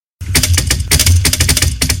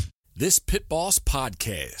This Pit Boss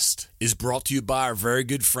podcast is brought to you by our very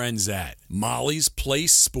good friends at Molly's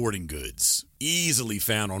Place Sporting Goods. Easily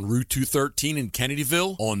found on Route 213 in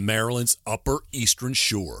Kennedyville on Maryland's Upper Eastern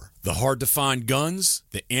Shore. The hard-to-find guns,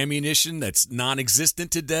 the ammunition that's non-existent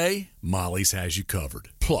today, Molly's has you covered.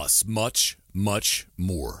 Plus, much, much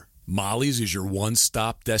more. Molly's is your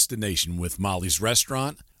one-stop destination with Molly's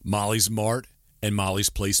Restaurant, Molly's Mart, and Molly's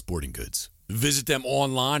Place Sporting Goods. Visit them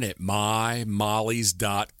online at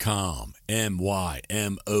mymollys.com,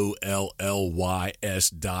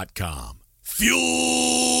 MYMOLLYS.com.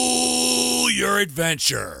 Fuel your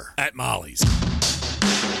adventure at Molly's.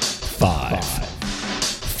 5,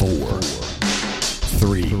 4,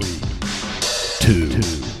 3, 2,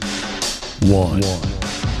 1.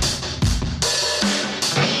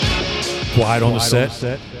 Quiet on the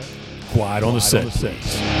set. Quiet on the set,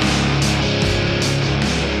 please.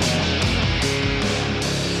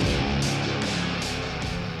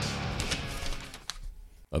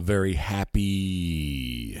 A very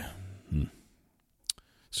happy,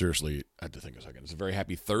 seriously, I had to think a second. It's a very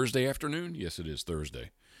happy Thursday afternoon. Yes, it is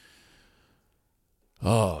Thursday.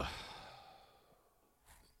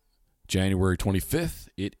 January 25th.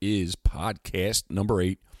 It is podcast number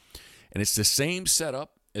 8. And it's the same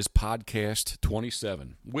setup as podcast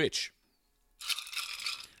 27, which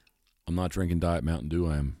I'm not drinking Diet Mountain Dew.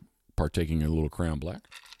 I am partaking in a little Crown Black.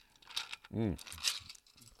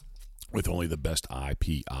 With only the best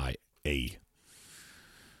IPIA.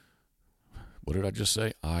 What did I just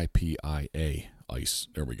say? IPIA. Ice.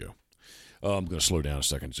 There we go. I'm going to slow down a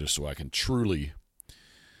second just so I can truly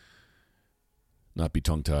not be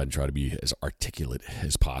tongue-tied and try to be as articulate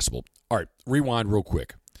as possible. All right, rewind real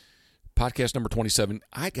quick. Podcast number 27.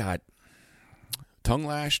 I got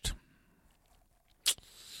tongue-lashed.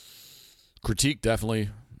 Critique, definitely.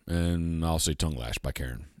 And I'll say tongue-lashed by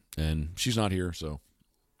Karen. And she's not here, so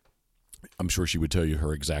I'm sure she would tell you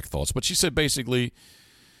her exact thoughts. But she said basically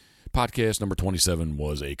podcast number 27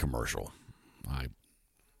 was a commercial.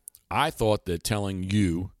 I thought that telling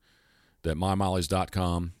you that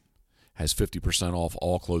mymollys.com has 50% off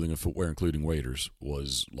all clothing and footwear, including waders,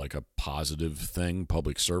 was like a positive thing,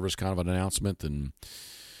 public service kind of an announcement. And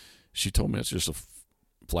she told me it's just a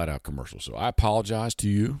flat-out commercial. So I apologize to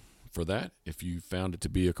you for that if you found it to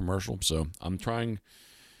be a commercial. So I'm trying.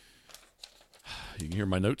 You can hear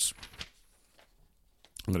my notes.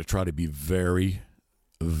 I'm going to try to be very,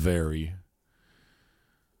 very,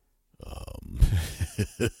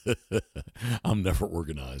 I'm never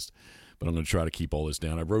organized, but I'm going to try to keep all this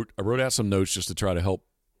down. I wrote out some notes just to try to help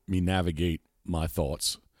me navigate my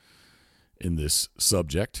thoughts in this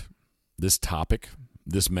subject, this topic,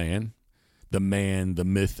 this man, the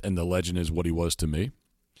myth, and the legend is what he was to me.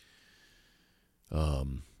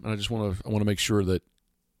 And I just want to make sure that,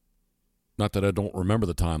 not that I don't remember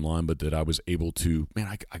the timeline, but that I was able to,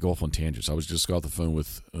 I go off on tangents. I was just got off the phone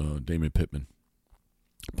with Damon Pittman,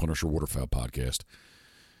 Punisher Waterfowl podcast,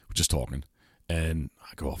 just talking, and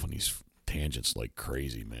I go off on these tangents like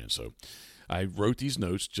crazy, man. So I wrote these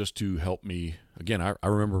notes just to help me. Again, I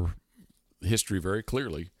remember history very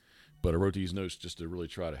clearly, but I wrote these notes just to really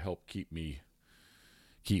try to help keep me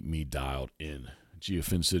dialed in. Gee,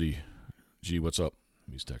 Finn City. Gee, what's up?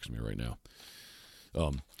 He's texting me right now.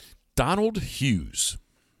 Donald Hughes.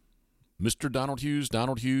 Mr. Donald Hughes,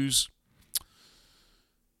 the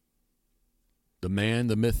man,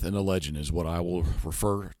 the myth, and the legend is what I will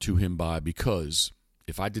refer to him by, because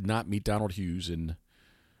if I did not meet Donald Hughes in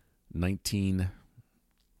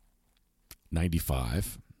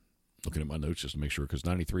 1995, looking at my notes just to make sure, because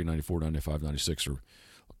 93, 94, 95, 96 are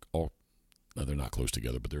all, no, they're not close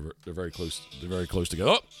together, but they're very close. They're very close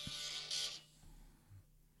together. Oh!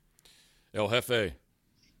 El Jefe.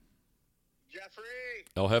 Jeffrey.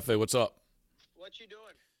 El Jefe, what's up? What you doing?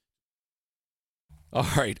 All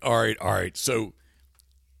right. So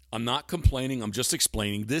I'm not complaining. I'm just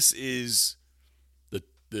explaining. This is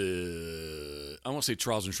the I won't say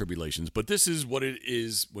trials and tribulations, but this is what it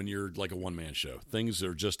is when you're like a one-man show. Things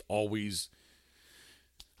are just always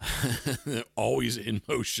always in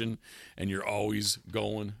motion, and you're always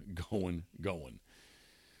going.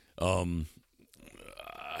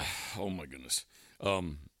 Oh my goodness.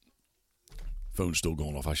 Phone's still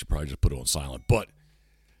going off. I should probably just put it on silent. But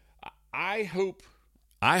I hope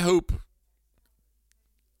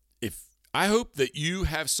that you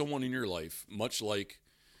have someone in your life, much like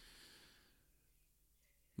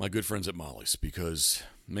my good friends at Molly's, because,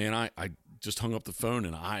 man, I just hung up the phone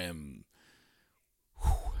and I am,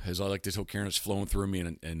 as I like to tell Karen, it's flowing through me,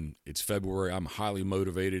 and it's February. I'm highly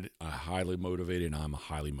motivated. I'm highly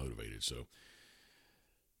motivated. So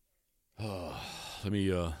Let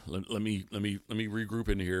me regroup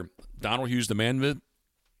into here. Donald Hughes, the man myth.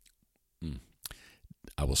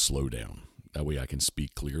 I will slow down. That way I can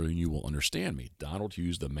speak clearly and you will understand me. Donald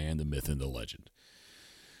Hughes, the man, the myth, and the legend.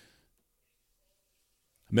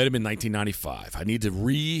 I met him in 1995. I need to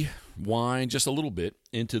rewind just a little bit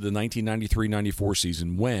into the 1993-94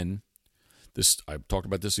 season when I talked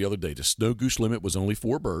about this the other day. The snow goose limit was only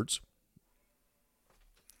 4 birds.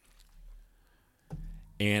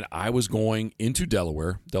 And I was going into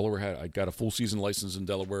Delaware. I got a full season license in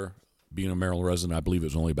Delaware. Being a Maryland resident, I believe it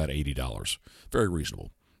was only about $80. Very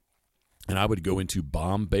reasonable. And I would go into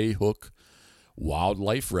Bombay Hook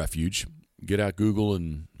Wildlife Refuge. Get out Google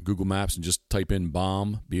Maps and just type in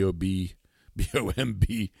B-O-M-B,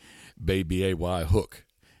 B-A-Y, Hook,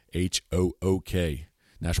 H-O-O-K,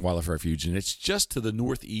 National Wildlife Refuge. And it's just to the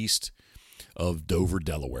northeast of Dover,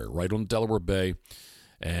 Delaware, right on Delaware Bay.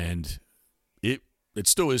 And it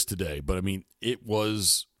still is today, but I mean, it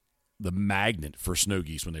was the magnet for snow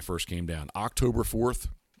geese when they first came down. October 4th,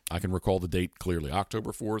 I can recall the date clearly.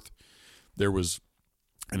 October 4th, there was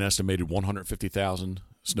an estimated 150,000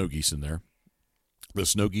 snow geese in there. The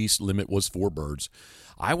snow geese limit was 4 birds.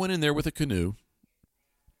 I went in there with a canoe.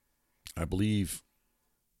 I believe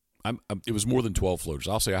it was more than 12 floaters.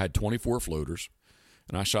 I'll say I had 24 floaters,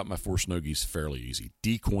 and I shot my 4 snow geese fairly easy.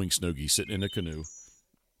 Decoying snow geese sitting in a canoe,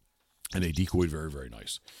 and they decoyed very, very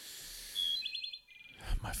nice.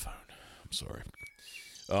 My phone. I'm sorry.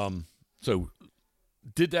 So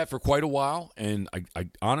did that for quite a while, and I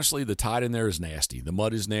honestly, the tide in there is nasty. The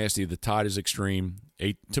mud is nasty. The tide is extreme.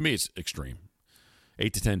 To me, it's extreme.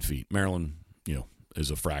 8 to 10 feet. Maryland, is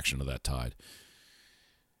a fraction of that tide.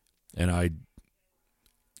 And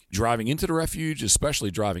driving into the refuge,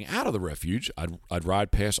 especially driving out of the refuge, I'd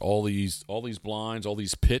ride past all these blinds, all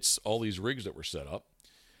these pits, all these rigs that were set up,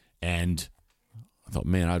 and I thought,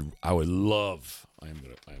 man, I would love. I am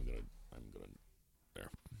gonna. There,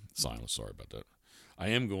 silence. Sorry about that. I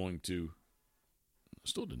am going to.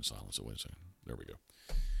 Still didn't silence it. Wait a second. There we go.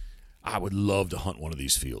 I would love to hunt one of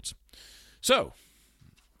these fields. So,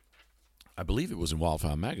 I believe it was in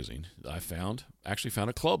Wildfowl magazine. I actually found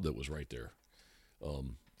a club that was right there,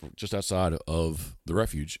 just outside of the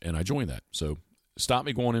refuge, and I joined that. So, stopped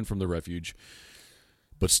me going in from the refuge,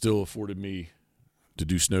 but still afforded me to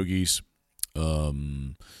do snow geese.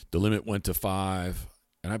 The limit went to 5,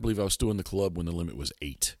 and I believe I was still in the club when the limit was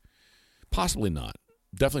 8. Possibly not.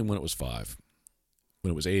 Definitely when it was 5.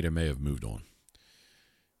 When it was 8, I may have moved on.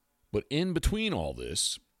 But in between all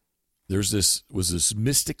this, was this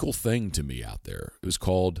mystical thing to me out there. It was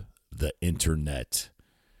called the internet,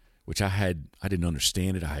 which I didn't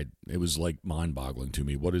understand it. It was like mind-boggling to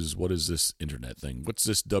me. What is this internet thing? What's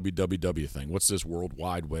this www thing? What's this World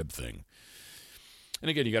Wide Web thing? And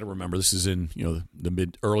again, you got to remember this is in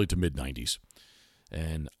the early to mid 90s,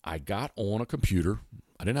 and I got on a computer.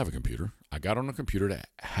 I didn't have a computer. I got on a computer that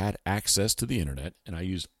had access to the internet, and I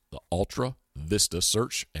used the Ultra Vista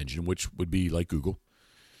search engine, which would be like Google.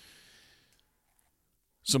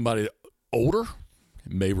 Somebody older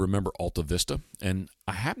may remember Alta Vista, and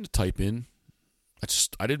I happened to type in.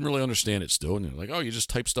 I didn't really understand it still, and they're like, oh, you just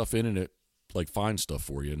type stuff in and it like finds stuff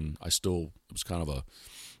for you, and it was kind of a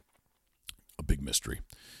big mystery,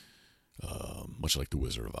 much like the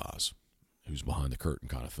Wizard of Oz, who's behind the curtain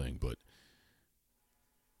kind of thing. But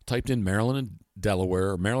typed in Maryland and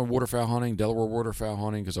Delaware, Maryland waterfowl hunting, Delaware waterfowl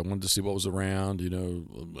hunting, because I wanted to see what was around.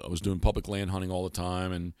 I was doing public land hunting all the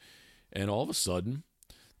time, and all of a sudden,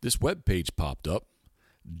 this web page popped up,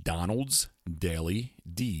 Donald's Daily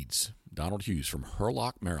Deeds. Donald Hughes from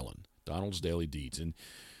Hurlock, Maryland. Donald's Daily Deeds, and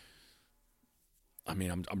I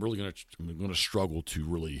mean, I'm really gonna struggle to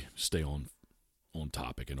really stay on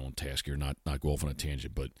topic and on task here, not go off on a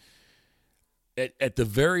tangent. But at the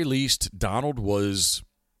very least, Donald was.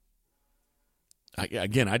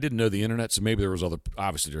 Again, I didn't know the internet, so maybe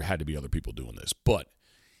obviously there had to be other people doing this. But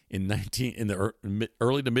in the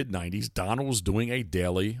early to mid 90s, Donald was doing a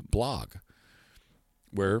daily blog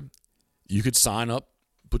where you could sign up,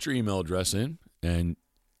 put your email address in, and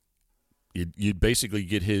you'd basically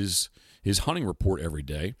get his hunting report every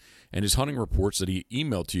day. And his hunting reports that he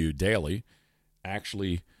emailed to you daily,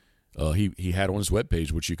 actually, he had on his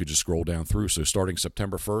webpage, which you could just scroll down through. So starting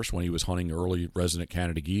September 1st, when he was hunting early resident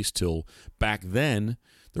Canada geese, till back then,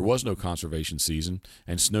 there was no conservation season,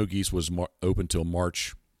 and snow geese was open till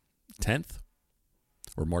March 10th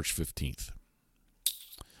or March 15th.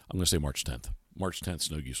 I'm going to say March 10th. March 10th,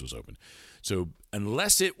 snow geese was open. So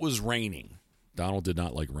unless it was raining, Donald did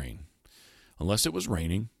not like rain. Unless it was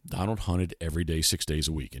raining, Donald hunted every day, 6 days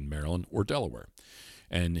a week in Maryland or Delaware.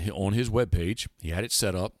 And on his webpage, he had it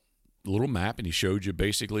set up little map, and he showed you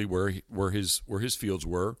basically where his fields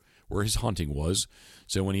were, where his hunting was.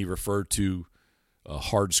 So when he referred to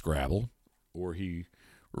Hard Scrabble, or he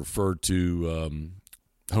referred to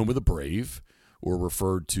Home of the Brave, or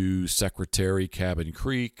referred to Secretary Cabin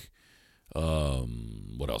Creek,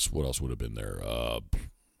 what else would have been there?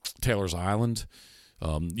 Taylor's Island.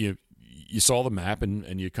 You saw the map,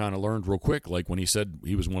 and you kind of learned real quick. Like when he said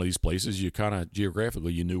he was one of these places, you kind of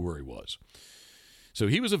geographically you knew where he was. So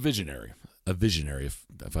he was a visionary.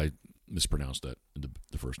 If I mispronounced that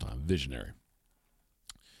the first time, visionary.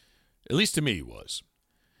 At least to me, he was.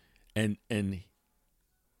 And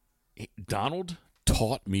Donald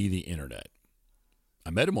taught me the internet. I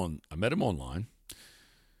met him online,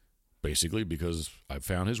 basically because I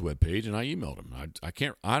found his webpage and I emailed him.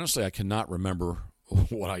 I cannot remember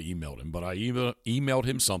what I emailed him, but I emailed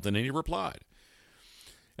him something and he replied.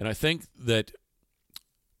 And I think that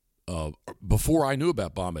before I knew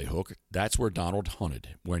about Bombay Hook, that's where Donald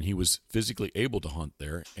hunted, when he was physically able to hunt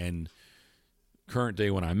there. And current day,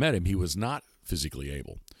 when I met him, he was not physically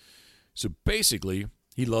able. So basically,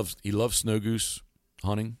 he loves snow goose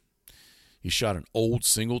hunting. He shot an old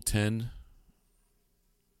single 10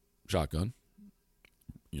 shotgun,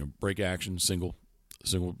 break action, single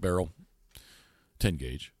barrel, 10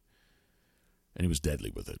 gauge, and he was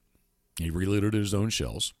deadly with it. He reloaded his own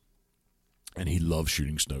shells, and he loved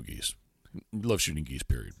shooting snow geese. He loved shooting geese,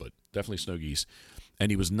 period, but definitely snow geese.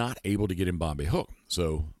 And he was not able to get in Bombay Hook.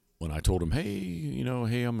 So when I told him, hey,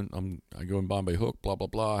 I go in Bombay Hook, blah blah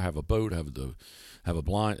blah. I have a boat, have a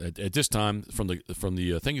blind. At this time, from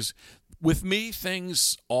the things with me,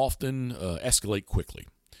 things often escalate quickly.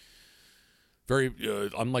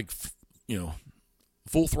 I'm like,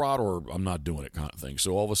 full throttle or I'm not doing it kind of thing.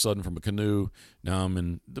 So all of a sudden, from a canoe, now I'm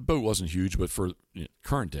in. The boat wasn't huge, but for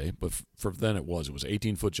current day, but for then it was. It was an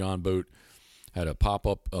 18-foot John boat. Had a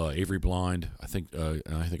pop-up Avery blind. I think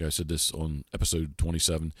I said this on episode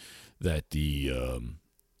 27 that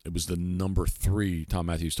it was the number 3. Tom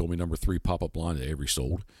Matthews told me number 3 pop-up blind that Avery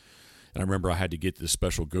sold. And I remember I had to get this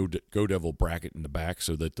special Go Devil bracket in the back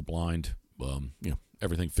so that the blind,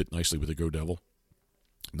 everything fit nicely with the Go Devil,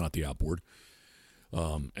 not the outboard.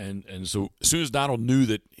 And so as soon as Donald knew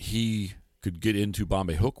that he could get into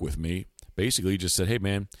Bombay Hook with me, basically he just said, hey,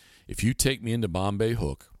 man, if you take me into Bombay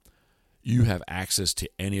Hook, you have access to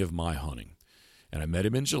any of my hunting. And I met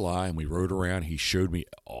him in July, and we rode around. He showed me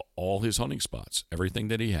all his hunting spots, everything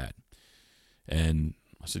that he had. And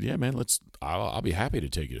I said, yeah, man, I'll be happy to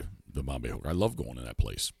take you to Bombay Hook. I love going to that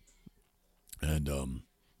place. And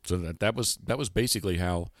so that was basically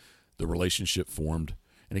how the relationship formed.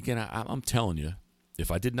 And again, I'm telling you,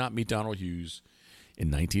 if I did not meet Donald Hughes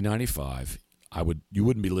in 1995, you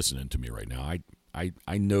wouldn't be listening to me right now.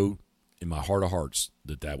 I know in my heart of hearts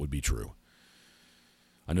that would be true.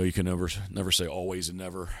 I know you can never say always and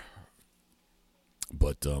never,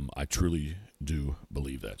 but I truly do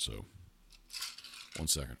believe that. So, 1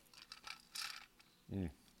 second.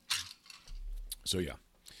 So yeah,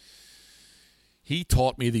 he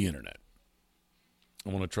taught me the internet. I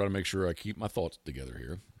want to try to make sure I keep my thoughts together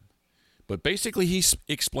here. But basically, he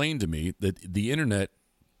explained to me that the internet,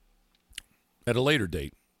 at a later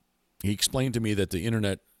date, he explained to me that the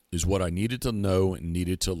internet is what I needed to know and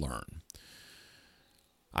needed to learn.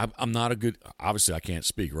 I'm not a good, obviously I can't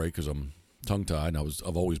speak, right, because I'm tongue-tied, and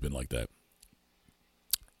I've always been like that.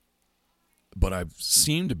 But I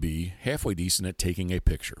seem to be halfway decent at taking a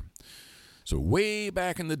picture. So way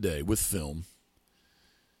back in the day with film,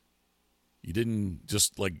 you didn't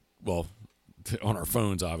just on our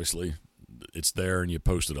phones, obviously, it's there and you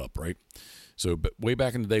post it up, right? So but way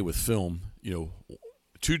back in the day with film,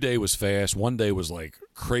 2 day was fast. 1 day was like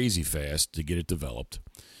crazy fast to get it developed.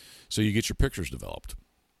 So you get your pictures developed.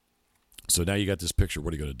 So now you got this picture.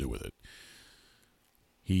 What are you going to do with it?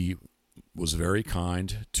 He was very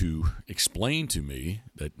kind to explain to me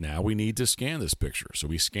that now we need to scan this picture. So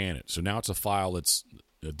we scan it. So now it's a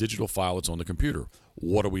digital file that's on the computer.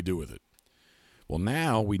 What do we do with it? Well,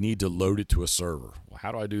 now we need to load it to a server. Well,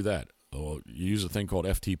 how do I do that? Oh, you use a thing called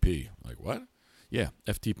FTP. Like what? Yeah,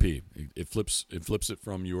 FTP. It flips it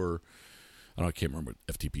from your, I can't remember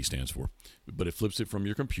what FTP stands for, but it flips it from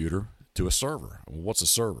your computer to a server. Well, what's a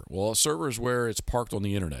server? Well, a server is where it's parked on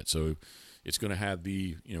the internet. So it's going to have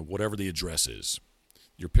the, whatever the address is.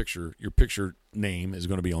 Your picture name is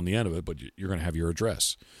going to be on the end of it, but you're going to have your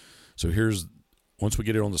address. So once we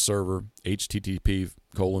get it on the server, http://www.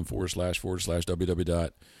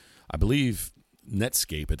 I believe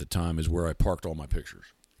Netscape at the time is where I parked all my pictures.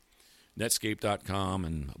 Netscape.com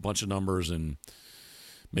and a bunch of numbers, and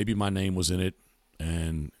maybe my name was in it,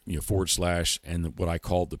 and / and what I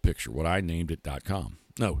called the picture, what I named it .com.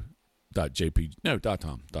 No, .jp, no,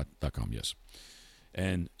 .com, .com, yes.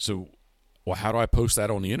 And so, well, how do I post that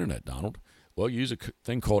on the internet, Donald? Well, use a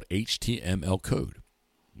thing called HTML code.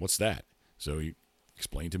 What's that? So he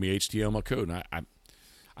explained to me HTML code, and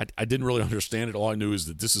I didn't really understand it. All I knew is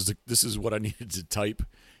that this is what I needed to type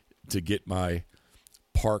to get my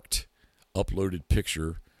parked uploaded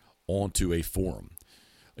picture onto a forum.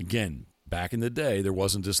 Again, back in the day, there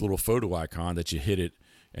wasn't this little photo icon that you hit it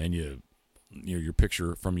and your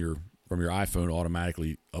picture from your iPhone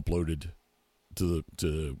automatically uploaded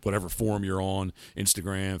to whatever forum you're on,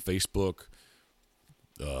 Instagram, Facebook,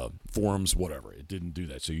 forums, whatever. It didn't do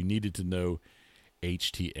that. So you needed to know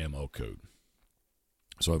HTML code.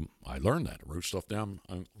 So I learned that. I wrote stuff down.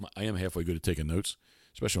 I am halfway good at taking notes,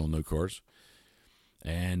 especially on note cards.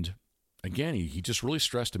 And again, he just really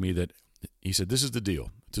stressed to me that he said, this is the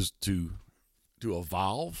deal. To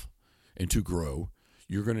evolve and to grow,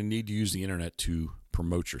 you're going to need to use the internet to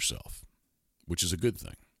promote yourself, which is a good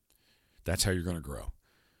thing. That's how you're going to grow.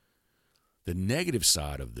 The negative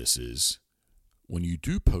side of this is when you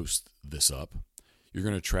do post this up, you're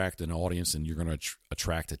going to attract an audience and you're going to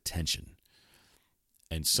attract attention.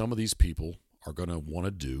 And some of these people are going to want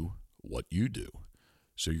to do what you do.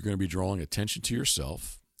 So you're going to be drawing attention to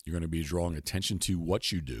yourself. You're going to be drawing attention to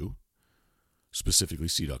what you do, specifically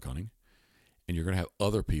sea duck hunting. And you're going to have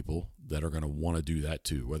other people that are going to want to do that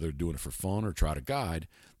too. Whether they're doing it for fun or try to guide,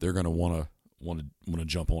 they're going to want to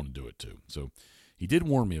jump on and do it too. So he did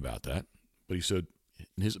warn me about that. But he said,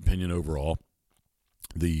 in his opinion overall,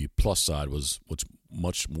 the plus side was what's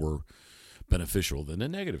much more beneficial than the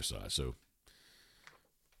negative side. So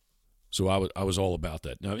I was all about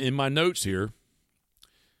that. Now in my notes here,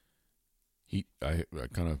 I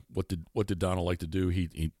kind of what did Donald like to do?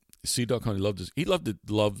 He sea duck hunting. He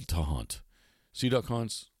loved to hunt. Sea duck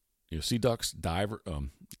hunts, sea ducks, diver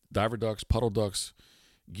ducks, puddle ducks,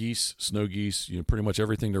 geese, snow geese. Pretty much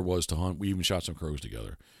everything there was to hunt. We even shot some crows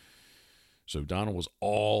together. So Donald was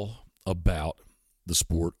all about the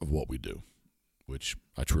sport of what we do, which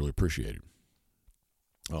I truly appreciated.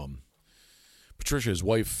 Patricia, his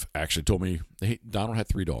wife, actually told me Donald had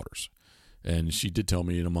 3 daughters, and she did tell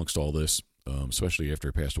me, in amongst all this, especially after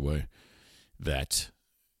he passed away, that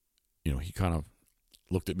he kind of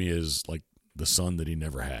looked at me as like the son that he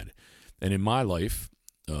never had. And in my life,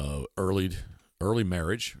 early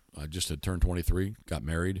marriage, I just had turned 23, got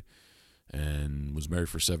married, and was married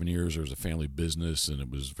for 7 years. There was a family business, and it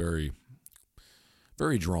was very,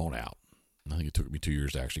 very drawn out. I think it took me 2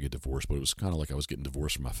 years to actually get divorced, but it was kind of like I was getting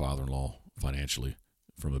divorced from my father-in-law financially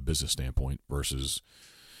from a business standpoint versus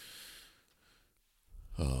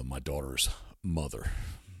my daughter's mother,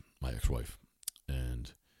 my ex-wife.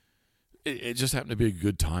 And it just happened to be a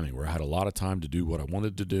good timing where I had a lot of time to do what I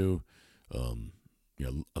wanted to do. I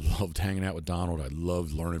loved hanging out with Donald. I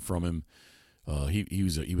loved learning from him. He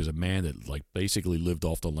was a man that like basically lived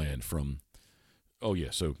off the land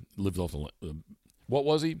lived off the land. What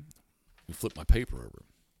was he? Let me flip my paper over.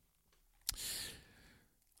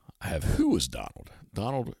 I have who was Donald?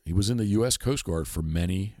 Donald, he was in the U.S. Coast Guard for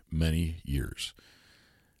many, many years.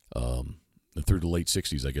 Through the late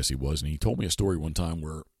 60s, I guess he was. And he told me a story one time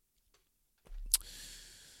where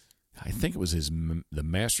I think it was the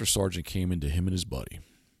master sergeant came into him and his buddy.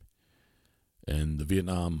 And the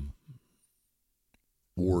Vietnam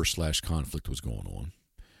War / conflict was going on.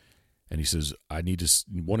 And he says,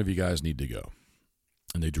 one of you guys need to go.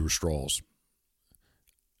 And they drew straws.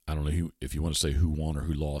 I don't know if you want to say who won or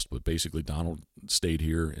who lost, but basically Donald stayed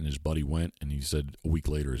here and his buddy went, and he said a week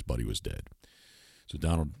later his buddy was dead. So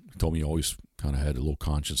Donald told me he always kind of had a little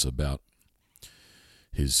conscience about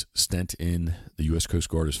his stint in the U.S. Coast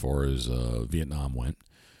Guard as far as Vietnam went.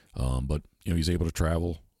 But, he's able to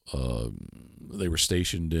travel. They were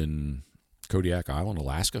stationed in Kodiak Island,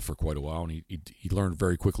 Alaska for quite a while, and he learned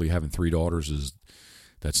very quickly having 3 daughters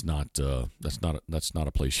that's not a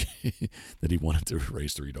place that he wanted to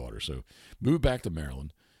raise 3 daughters. So moved back to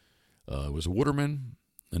Maryland. Was a waterman,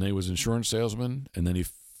 and then he was an insurance salesman, and then he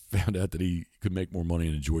found out that he could make more money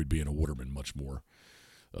and enjoyed being a waterman much more.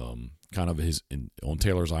 On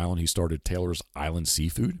Taylor's Island, he started Taylor's Island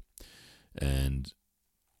Seafood, and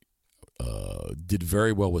did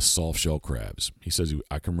very well with soft shell crabs. He says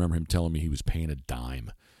I can remember him telling me he was paying a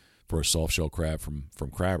dime for a soft shell crab from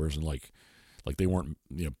crabbers, and like they weren't,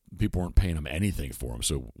 people weren't paying him anything for them.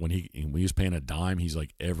 So when he was paying a dime, he's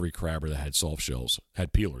like every crabber that had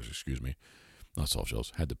peelers, not soft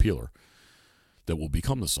shells, had the peeler that will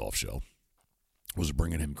become the soft shell, was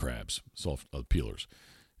bringing him crabs, soft peelers,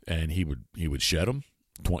 and he would shed them.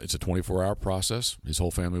 It's a 24-hour process. His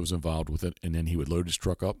whole family was involved with it, and then he would load his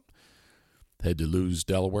truck up, head to Lewes,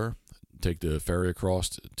 Delaware, take the ferry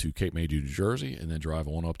across to Cape May, New Jersey, and then drive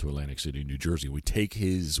on up to Atlantic City, New Jersey. We take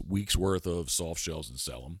his week's worth of soft shells and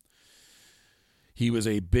sell them. He was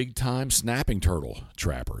a big-time snapping turtle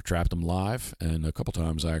trapper. Trapped them live, and a couple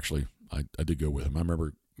times I did go with him. I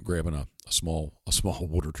remember grabbing a small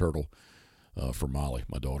water turtle for Molly,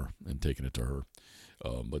 my daughter, and taking it to her.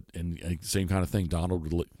 But same kind of thing.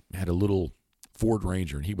 Donald had a little Ford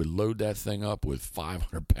Ranger, and he would load that thing up with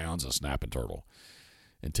 500 pounds of snapping turtle,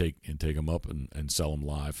 and take them up and sell them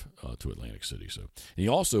live to Atlantic City. So, and he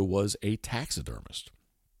also was a taxidermist.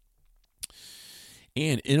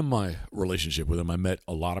 And in my relationship with him, I met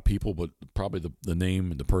a lot of people, but probably the name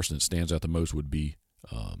and the person that stands out the most would be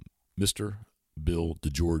Mr. Bill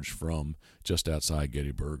DeGeorge from just outside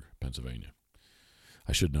Gettysburg, Pennsylvania.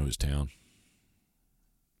 I should know his town.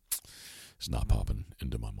 It's not popping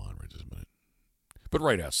into my mind right this minute. But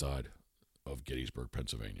right outside of Gettysburg,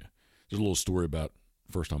 Pennsylvania. There's a little story about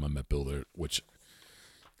the first time I met Bill there, which,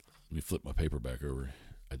 let me flip my paper back over,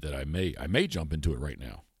 that I may jump into it right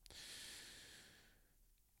now.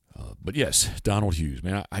 But yes, Donald Hughes,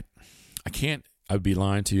 man, I can't, I would be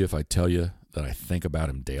lying to you if I tell you that I think about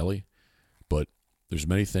him daily, but there's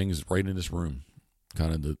many things right in this room,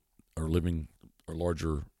 kind of our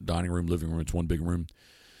larger dining room, living room, it's one big room.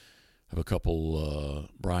 I have a couple,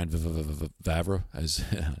 Brian Vavra, as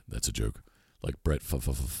that's a joke, like Brett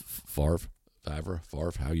Favre,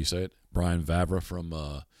 how you say it? Brian Vavra from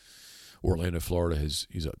Orlando, Florida. He's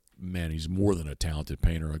more than a talented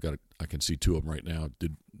painter. I can see two of them right now.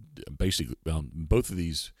 Did basically both of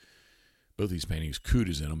these paintings. Coot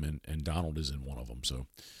is in them, and Donald is in one of them. So,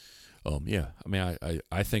 yeah. I mean,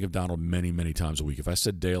 I think of Donald many, many times a week. If I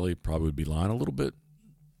said daily, probably would be lying a little bit.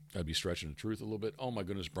 I'd be stretching the truth a little bit. Oh my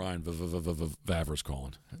goodness, Brian Vavra's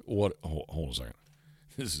calling. What? Hold on a second.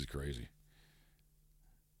 This is crazy.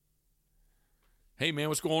 Hey man,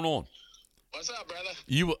 what's going on? What's up, brother?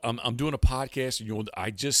 I'm doing a podcast, and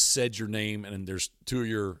I just said your name, and there's two of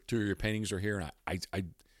your paintings are here, and I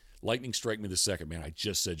lightning strike me the second, man. I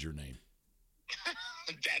just said your name.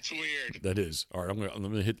 That's weird. That is. All right,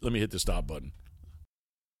 let me hit the stop button.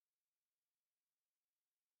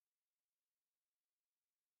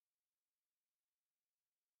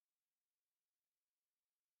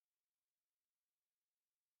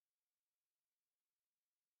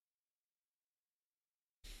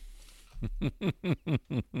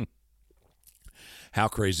 How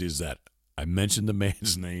crazy is that? I mentioned the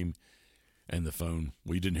man's name and the phone.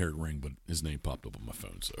 Well, you didn't hear it ring, but his name popped up on my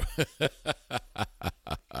phone. So,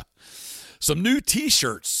 some new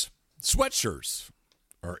T-shirts, sweatshirts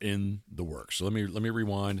are in the works. So let me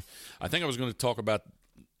rewind. I think I was going to talk about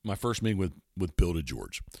my first meeting with Bill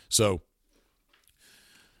DeGeorge. So,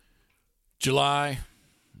 July,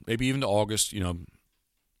 maybe even to August.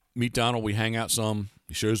 Meet Donald. We hang out some.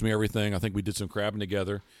 He shows me everything. I think we did some crabbing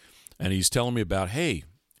together, and he's telling me about, hey,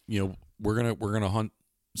 we're gonna hunt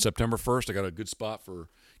September 1st. I got a good spot for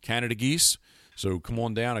Canada geese, so come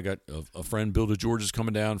on down. I got a friend, Bill DeGeorge, is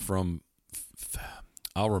coming down from,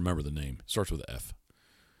 I'll remember the name. It starts with an F.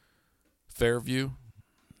 Fairview,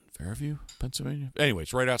 Pennsylvania. Anyway,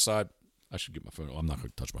 it's right outside. I should get my phone. I'm not going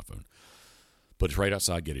to touch my phone, but it's right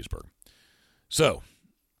outside Gettysburg. So,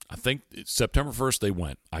 I think it's September 1st they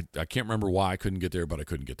went. I can't remember why I couldn't get there, but I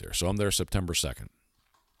couldn't get there. So I'm there September 2nd.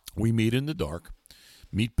 We meet in the dark,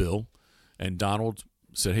 meet Bill, and Donald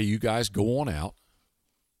said, hey, you guys go on out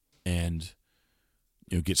and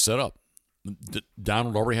get set up.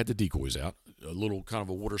 Donald already had the decoys out, a little kind of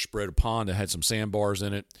a water spread, a pond that had some sandbars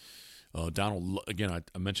in it. Donald, again,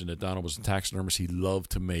 I mentioned that Donald was a taxidermist. He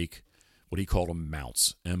loved to make what he called them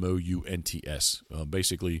mounts, M-O-U-N-T-S.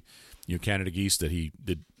 Basically, Canada geese that he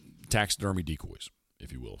did taxidermy decoys,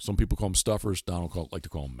 if you will. Some people call them stuffers. Donald like to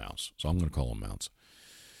call them mounts. So I'm going to call them mounts.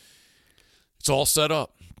 It's all set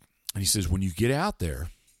up. And he says, when you get out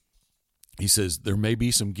there, he says, there may be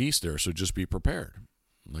some geese there, so just be prepared.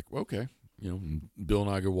 I'm like, okay. Bill and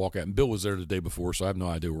I go walk out. And Bill was there the day before, so I have no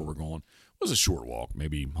idea where we're going. It was a short walk,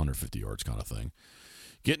 maybe 150 yards kind of thing.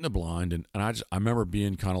 Get in the blind, and I remember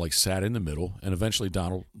being kind of like sat in the middle, and eventually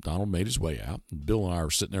Donald made his way out. And Bill and I are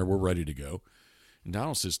sitting there, we're ready to go. And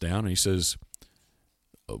Donald sits down, and he says,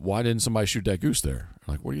 why didn't somebody shoot that goose there?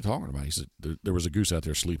 I'm like, what are you talking about? He said, there was a goose out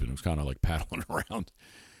there sleeping. It was kind of like paddling around.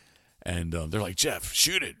 And they're like, Jeff,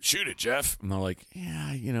 shoot it, Jeff. And I'm like,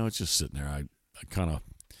 yeah, it's just sitting there. I kind of,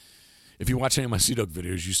 if you watch any of my Sea Duck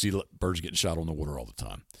videos, you see birds getting shot on the water all the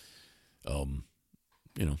time.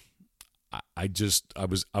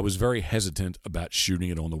 I was very hesitant about shooting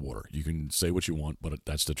it on the water. You can say what you want, but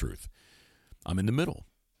that's the truth. I'm in the middle.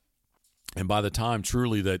 And by the time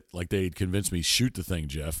truly that, like, they had convinced me, shoot the thing,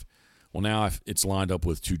 Jeff, Well, now it's lined up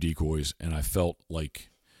with 2 decoys, and I felt like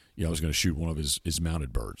I was going to shoot one of his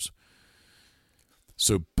mounted birds.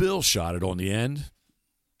 So Bill shot it on the end.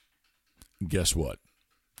 Guess what?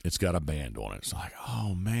 It's got a band on it. It's like,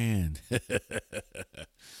 oh, man.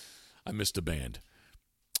 I missed a band.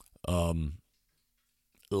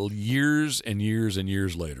 Years and years and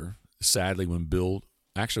years later, sadly, when Bill,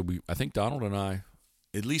 I think Donald and I,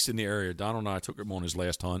 at least in the area, Donald and I took him on his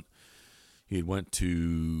last hunt. He had went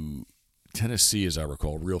to Tennessee, as I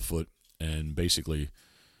recall, Reelfoot, and basically,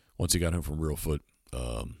 once he got home from Reelfoot,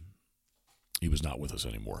 he was not with us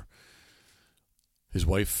anymore. His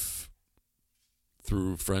wife,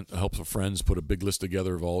 through help of friends, put a big list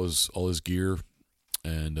together of all his gear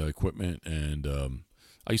and equipment, and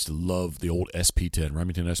I used to love the old SP10,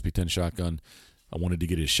 Remington SP10 shotgun. I wanted to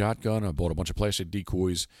get his shotgun. I bought a bunch of plastic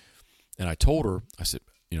decoys, and I told her, I said,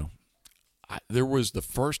 there was the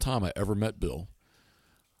first time I ever met Bill.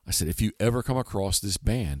 I said, if you ever come across this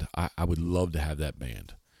band, I would love to have that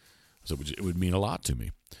band. So it would mean a lot to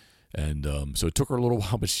me. And so it took her a little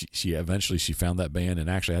while, but she eventually found that band, and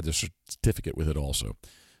actually had the certificate with it also.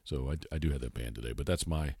 So I do have that band today. But that's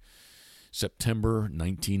my September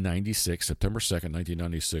 1996, September 2nd,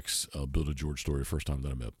 1996, Bill DeGeorge story, first time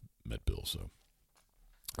that I met Bill. So,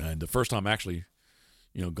 and the first time actually,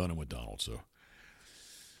 gunning with Donald. So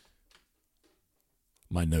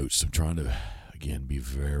my notes, I'm trying to, again, be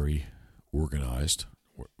very organized.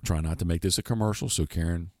 We're trying not to make this a commercial, so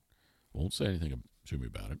Karen won't say anything to me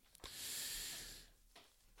about it.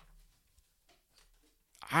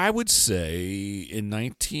 I would say in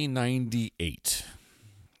 1998,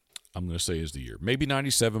 I'm going to say is the year. Maybe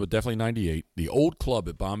 97, but definitely 98. The old club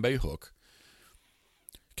at Bombay Hook,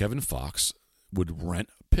 Kevin Fox would rent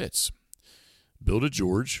pits. Bill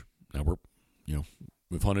DeGeorge, now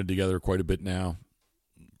we've hunted together quite a bit now.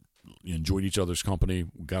 Enjoyed each other's company.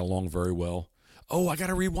 Got along very well. Oh, I got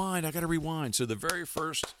to rewind. So the very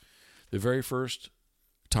first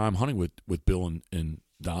time hunting with Bill and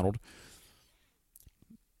Donald,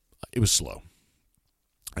 it was slow.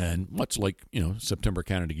 And much like, September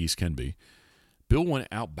Canada geese can be, Bill went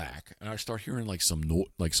out back, and I start hearing like some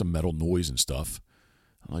metal noise and stuff.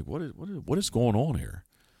 I'm like, what is going on here?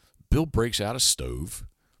 Bill breaks out a stove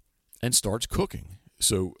and starts cooking.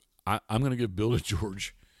 So I'm going to give Bill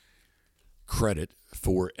DeGeorge credit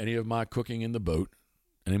for any of my cooking in the boat,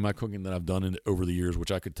 any of my cooking that I've done over the years,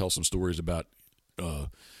 which I could tell some stories about,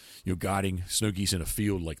 guiding snow geese in a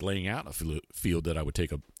field, like laying out a field that I would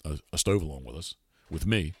take a stove along with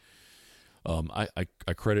me. I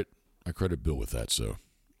credit Bill with that. So,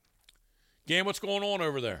 Gam, what's going on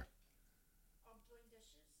over there? I'm doing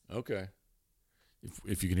dishes. Okay.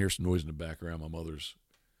 If you can hear some noise in the background, my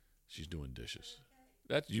she's doing dishes.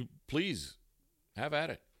 Okay. You please have at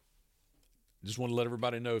it. Just want to let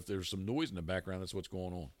everybody know if there's some noise in the background, that's what's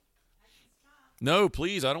going on. No,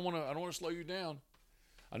 please, I don't want to slow you down.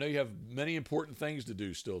 I know you have many important things to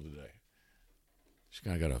do still today. She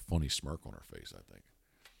kind of got a funny smirk on her face, I think.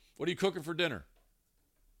 What are you cooking for dinner?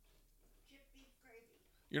 Chipped beef gravy.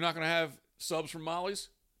 You're not going to have subs from Molly's?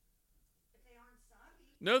 But they aren't soggy.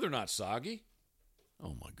 No, they're not soggy.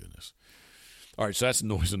 Oh, my goodness. All right, so that's the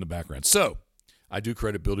noise in the background. So I do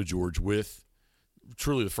credit Bill DeGeorge with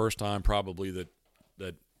truly the first time probably that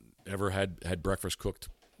ever had breakfast cooked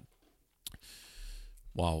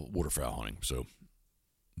while waterfowl hunting. So,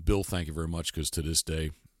 Bill, thank you very much, because to this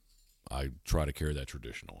day, I try to carry that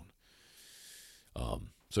tradition on.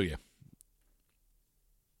 So, yeah.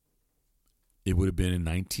 It would have been in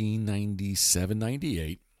 1997,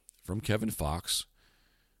 98 from Kevin Fox.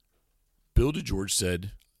 Bill DeGeorge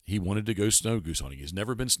said he wanted to go snow goose hunting. He's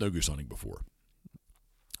never been snow goose hunting before.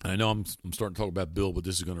 And I know I'm starting to talk about Bill, but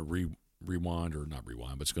this is going to rewind, or not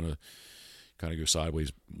rewind, but it's going to kind of go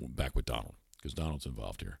sideways back with Donald, because Donald's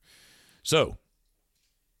involved here. So,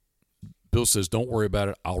 Bill says, don't worry about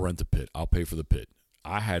it. I'll rent the pit. I'll pay for the pit.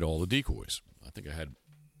 I had all the decoys. I think I had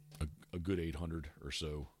a good 800 or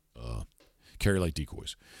so carry light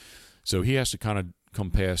decoys. So he has to kind of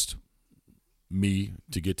come past me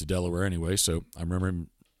to get to Delaware anyway. So I remember him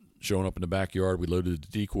showing up in the backyard. We loaded the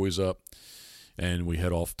decoys up, and we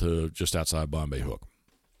head off to just outside Bombay Hook.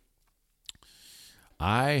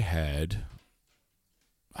 I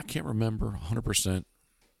can't remember 100%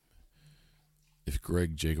 if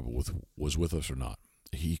Greg Jacob was with us or not.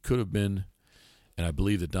 He could have been, and I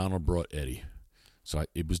believe that Donald brought Eddie. So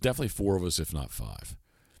it was definitely 4 of us, if not 5.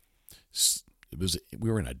 We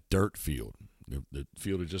were in a dirt field. The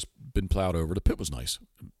field had just been plowed over. The pit was nice,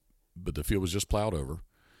 but the field was just plowed over.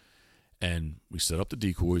 And we set up the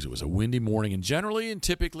decoys. It was a windy morning, and generally and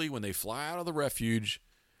typically when they fly out of the refuge,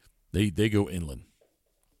 they go inland.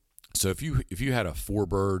 So if you had a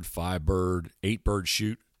 4-bird, 5-bird, 8-bird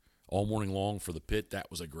shoot all morning long for the pit, that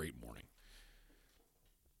was a great morning.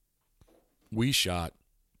 We shot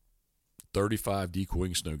 35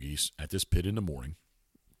 decoying snow geese at this pit in the morning.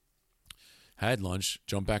 Had lunch,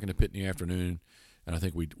 jumped back in the pit in the afternoon, and I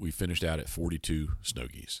think we finished out at 42 snow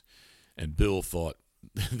geese. And Bill thought,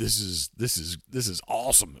 this is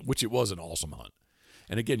awesome, which it was an awesome hunt.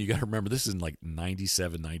 And again, you got to remember, this is in like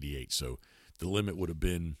 97, 98, so the limit would have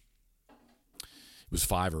been, it was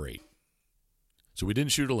 5 or 8. So we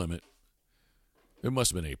didn't shoot a limit. It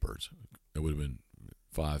must have been 8 birds. It would have been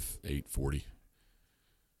 5, 8, 40.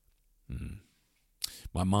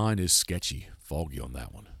 My mind is sketchy, foggy on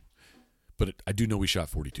that one. But I do know we shot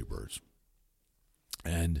 42 birds.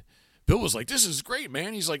 And Bill was like, this is great,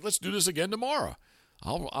 man. He's like, let's do this again tomorrow.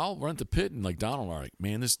 I'll rent the pit. And like Donald and I are like,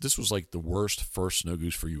 man, this was like the worst first snow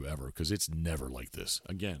goose for you ever, because it's never like this.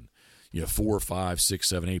 Again, 4, 5, 6,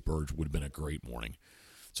 7, 8 birds would have been a great morning.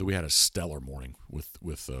 So we had a stellar morning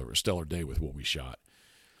with a stellar day with what we shot.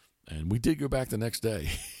 And we did go back the next day,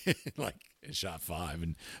 and shot 5.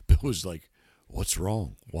 And Bill was like, what's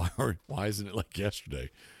wrong? Why isn't it like yesterday?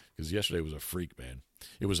 Because yesterday was a freak, man.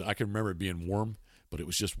 I can remember it being warm, but it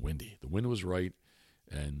was just windy. The wind was right,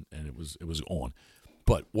 and it was on.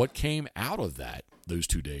 But what came out of those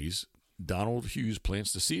 2 days, Donald Hughes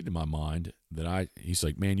plants the seed in my mind that he's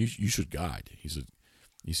like, man, you should guide. He said,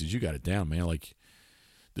 you got it down, man. Like,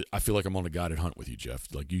 I feel like I'm on a guided hunt with you, Jeff.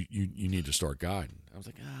 Like, you need to start guiding. I was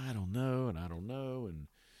like, I don't know. And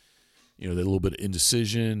that little bit of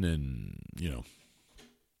indecision, and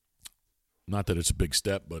not that it's a big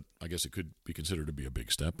step, but I guess it could be considered to be a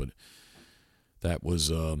big step. But that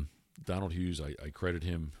was Donald Hughes. I credit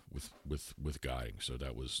him with guiding. So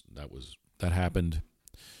that happened.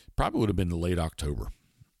 Probably would have been late October,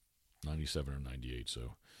 97 or 98.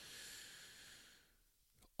 So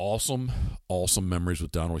awesome memories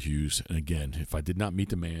with Donald Hughes. And again, if I did not meet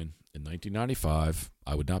the man in 1995,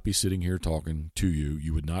 I would not be sitting here talking to you.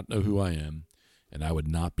 You would not know who I am, and I would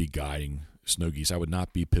not be guiding snow geese. I would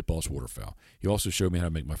not be Pit Boss Waterfowl. He also showed me how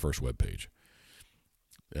to make my first web page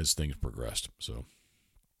as things progressed. So,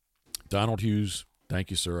 Donald Hughes, thank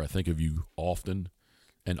you, sir. I think of you often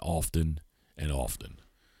and often and often.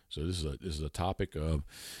 So this is a topic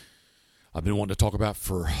I've been wanting to talk about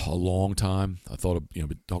for a long time. I thought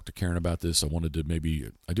talk to Karen about this. I wanted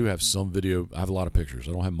to I do have some video. I have a lot of pictures.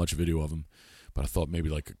 I don't have much video of them, but I thought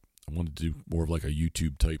maybe I wanted to do more of like a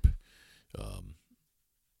YouTube type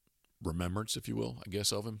remembrance, if you will, I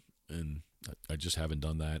guess, of him. And I just haven't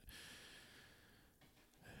done that.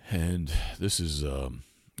 And this is,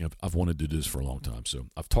 I've wanted to do this for a long time. So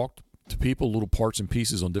I've talked to people, little parts and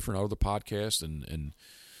pieces on different other podcasts, and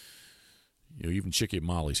even Chicky at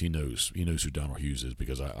Molly's, he knows who Donald Hughes is,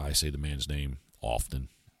 because I say the man's name often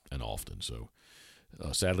and often. So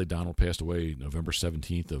sadly, Donald passed away November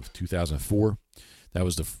 17th of 2004. That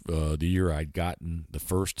was the year I'd gotten the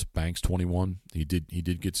first Banks 21. He did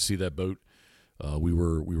get to see that boat. We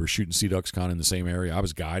were shooting sea ducks kind of in the same area. I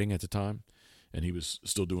was guiding at the time, and he was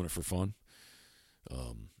still doing it for fun.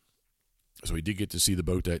 So he did get to see the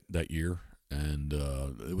boat that year. And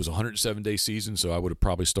it was a 107-day season, so I would have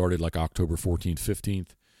probably started like October 14th, 15th.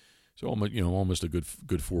 So almost a good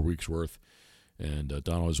 4 weeks worth. And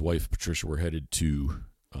Donald and his wife Patricia were headed to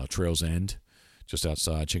Trails End, just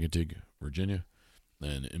outside Chincoteague, Virginia,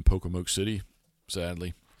 and in Pocomoke City.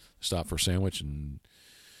 Sadly, stopped for a sandwich, and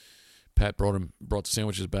Pat brought the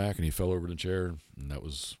sandwiches back, and he fell over in the chair, and that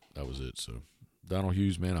was it. So Donald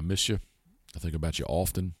Hughes, man, I miss you. I think about you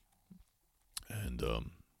often, and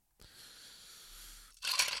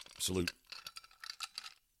salute.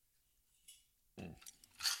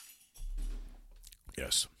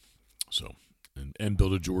 Yes. So, and Bill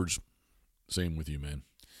DeGeorge, same with you, man.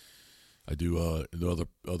 I do the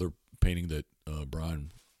other painting that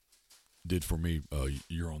Brian did for me.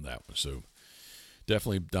 You're on that one. So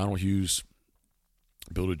definitely Donald Hughes,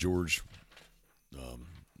 Bill DeGeorge.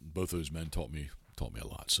 Both of those men taught me a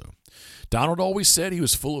lot. So Donald always said he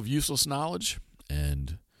was full of useless knowledge,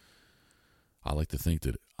 and I like to think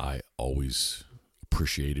that I always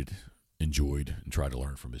appreciated, enjoyed, and tried to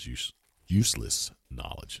learn from his useless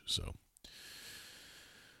knowledge. So,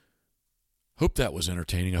 hope that was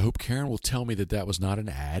entertaining. I hope Karen will tell me that was not an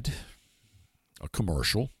ad, a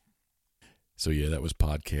commercial. So, yeah, that was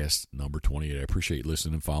podcast number 28. I appreciate you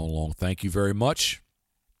listening and following along. Thank you very much.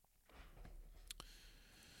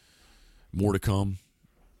 More to come,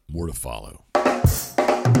 more to follow.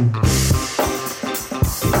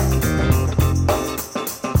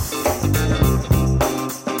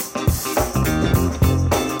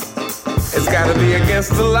 It's gotta be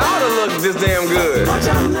against the law to look this damn good. Watch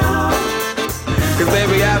out now. Cause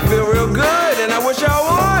baby, I feel real good and I wish I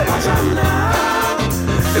would. Watch out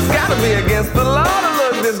now. It's gotta be against the law to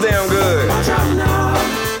look this damn good. Watch out now.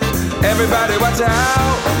 Everybody watch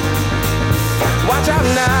out. Watch out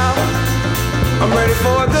now. I'm ready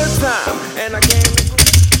for a good time and I can't